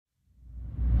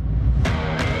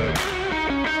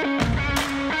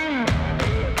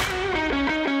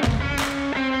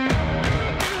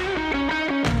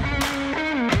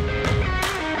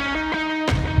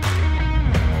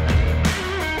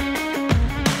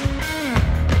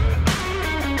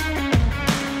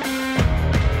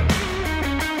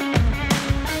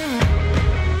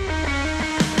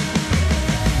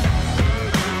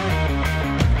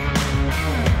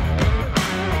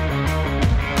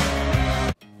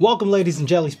Welcome ladies and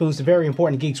jelly spoons to Very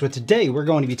Important Geeks, where today we're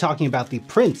going to be talking about the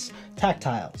Prince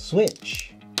Tactile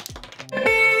Switch.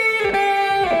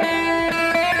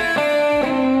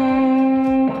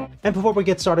 And before we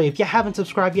get started, if you haven't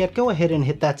subscribed yet, go ahead and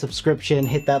hit that subscription,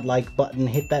 hit that like button,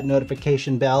 hit that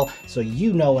notification bell so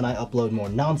you know when I upload more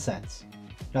nonsense.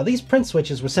 Now these Prince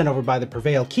switches were sent over by the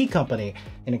Prevail Key Company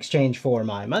in exchange for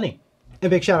my money. A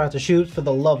big shout out to Shoes for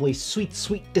the lovely sweet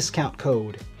discount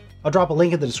code. I'll drop a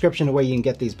link in the description to where you can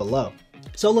get these below.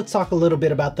 So let's talk a little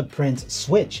bit about the Prince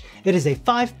Switch. It is a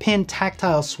 5-pin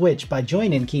tactile switch by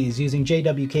join-in keys using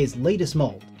JWK's latest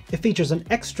mold. It features an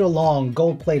extra long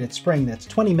gold-plated spring that's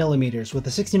 20 millimeters with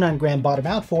a 69-gram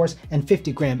bottom-out force and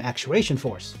 50-gram actuation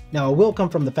force. Now it will come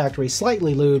from the factory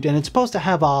slightly lubed, and it's supposed to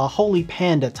have a Holy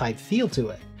Panda type feel to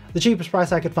it. The cheapest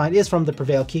price I could find is from the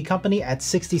Prevail Key Company at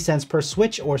 60 cents per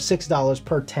switch or $6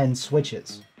 per 10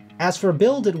 switches. As for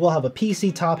build, it will have a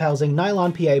PC top housing,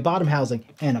 nylon PA bottom housing,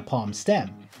 and a palm stem.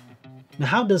 Now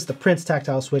how does the Prince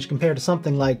Tactile Switch compare to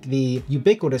something like the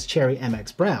ubiquitous Cherry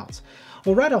MX Browns?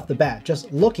 Well, right off the bat,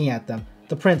 just looking at them,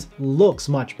 the Prince looks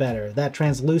much better. That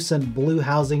translucent blue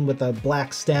housing with a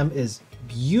black stem is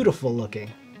beautiful looking.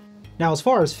 Now as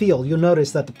far as feel, you'll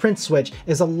notice that the Prince Switch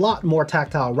is a lot more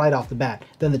tactile right off the bat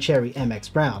than the Cherry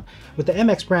MX Brown. With the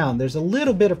MX Brown, there's a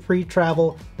little bit of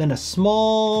pre-travel, then a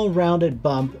small rounded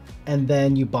bump, and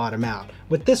then you bottom out.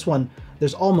 With this one,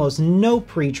 there's almost no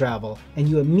pre-travel, and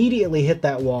you immediately hit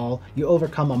that wall, you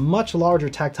overcome a much larger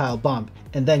tactile bump,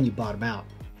 and then you bottom out.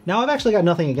 Now I've actually got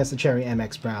nothing against the Cherry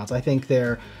MX Browns. I think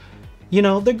they're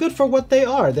good for what they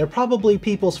are. They're probably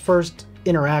people's first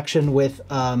interaction with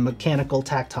a mechanical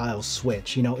tactile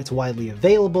switch. It's widely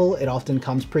available, it often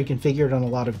comes pre-configured on a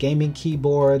lot of gaming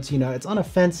keyboards, it's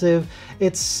unoffensive,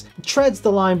 it treads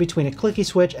the line between a clicky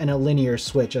switch and a linear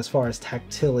switch as far as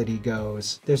tactility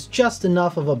goes. There's just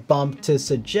enough of a bump to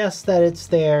suggest that it's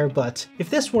there, but if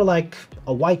this were like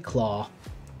a White Claw,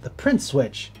 the Prince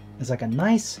Switch is like a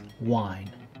nice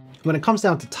wine. When it comes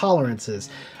down to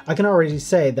tolerances, I can already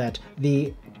say that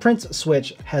the Prince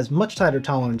Switch has much tighter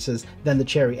tolerances than the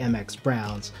Cherry MX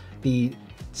Browns. The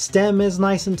stem is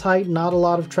nice and tight, not a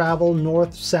lot of travel,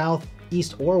 north, south,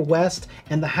 east, or west,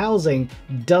 and the housing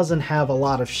doesn't have a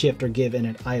lot of shift or give in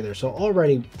it either, so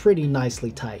already pretty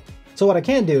nicely tight. So what I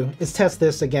can do is test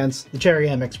this against the Cherry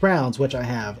MX Browns, which I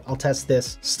have. I'll test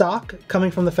this stock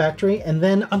coming from the factory, and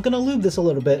then I'm gonna lube this a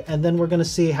little bit, and then we're gonna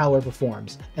see how it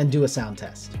performs and do a sound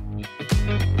test.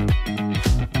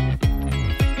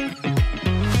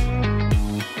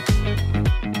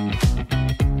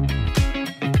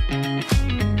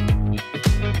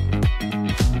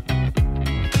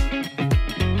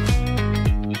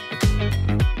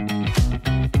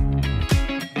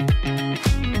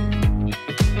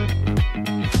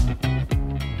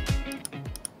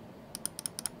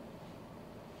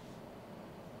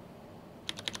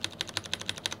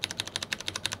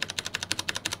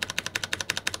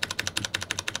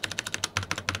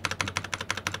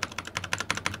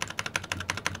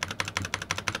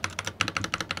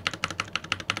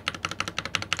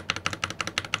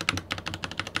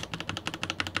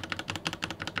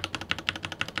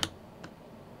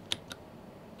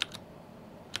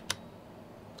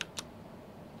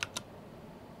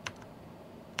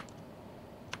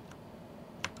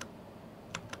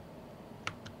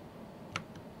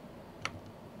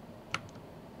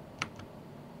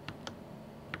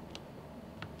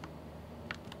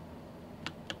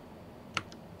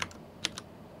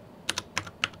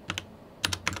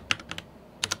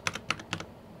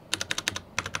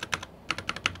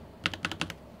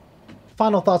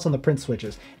 Final thoughts on the Prince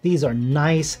switches. These are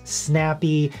nice,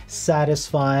 snappy,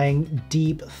 satisfying,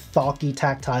 deep, thawky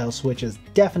tactile switches.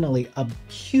 Definitely a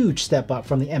huge step up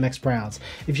from the MX Browns.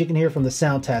 If you can hear from the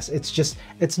sound test,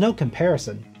 it's no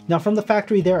comparison. Now from the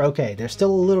factory, they're okay. There's still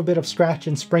a little bit of scratch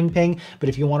and spring ping, but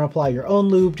if you want to apply your own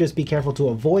lube, just be careful to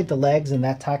avoid the legs and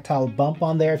that tactile bump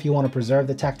on there if you want to preserve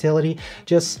the tactility.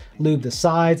 Just lube the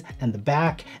sides and the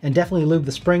back, and definitely lube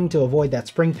the spring to avoid that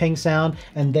spring ping sound,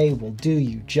 and they will do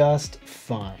you just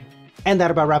fine. And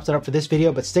that about wraps it up for this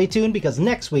video, but stay tuned because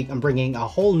next week I'm bringing a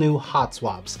whole new hot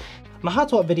swaps. My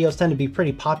hot swap videos tend to be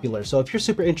pretty popular, so if you're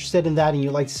super interested in that and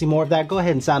you'd like to see more of that, go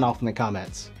ahead and sound off in the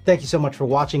comments. Thank you so much for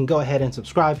watching. Go ahead and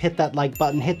subscribe, hit that like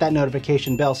button, hit that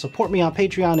notification bell, support me on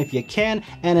Patreon if you can,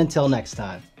 and until next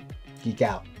time, geek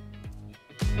out.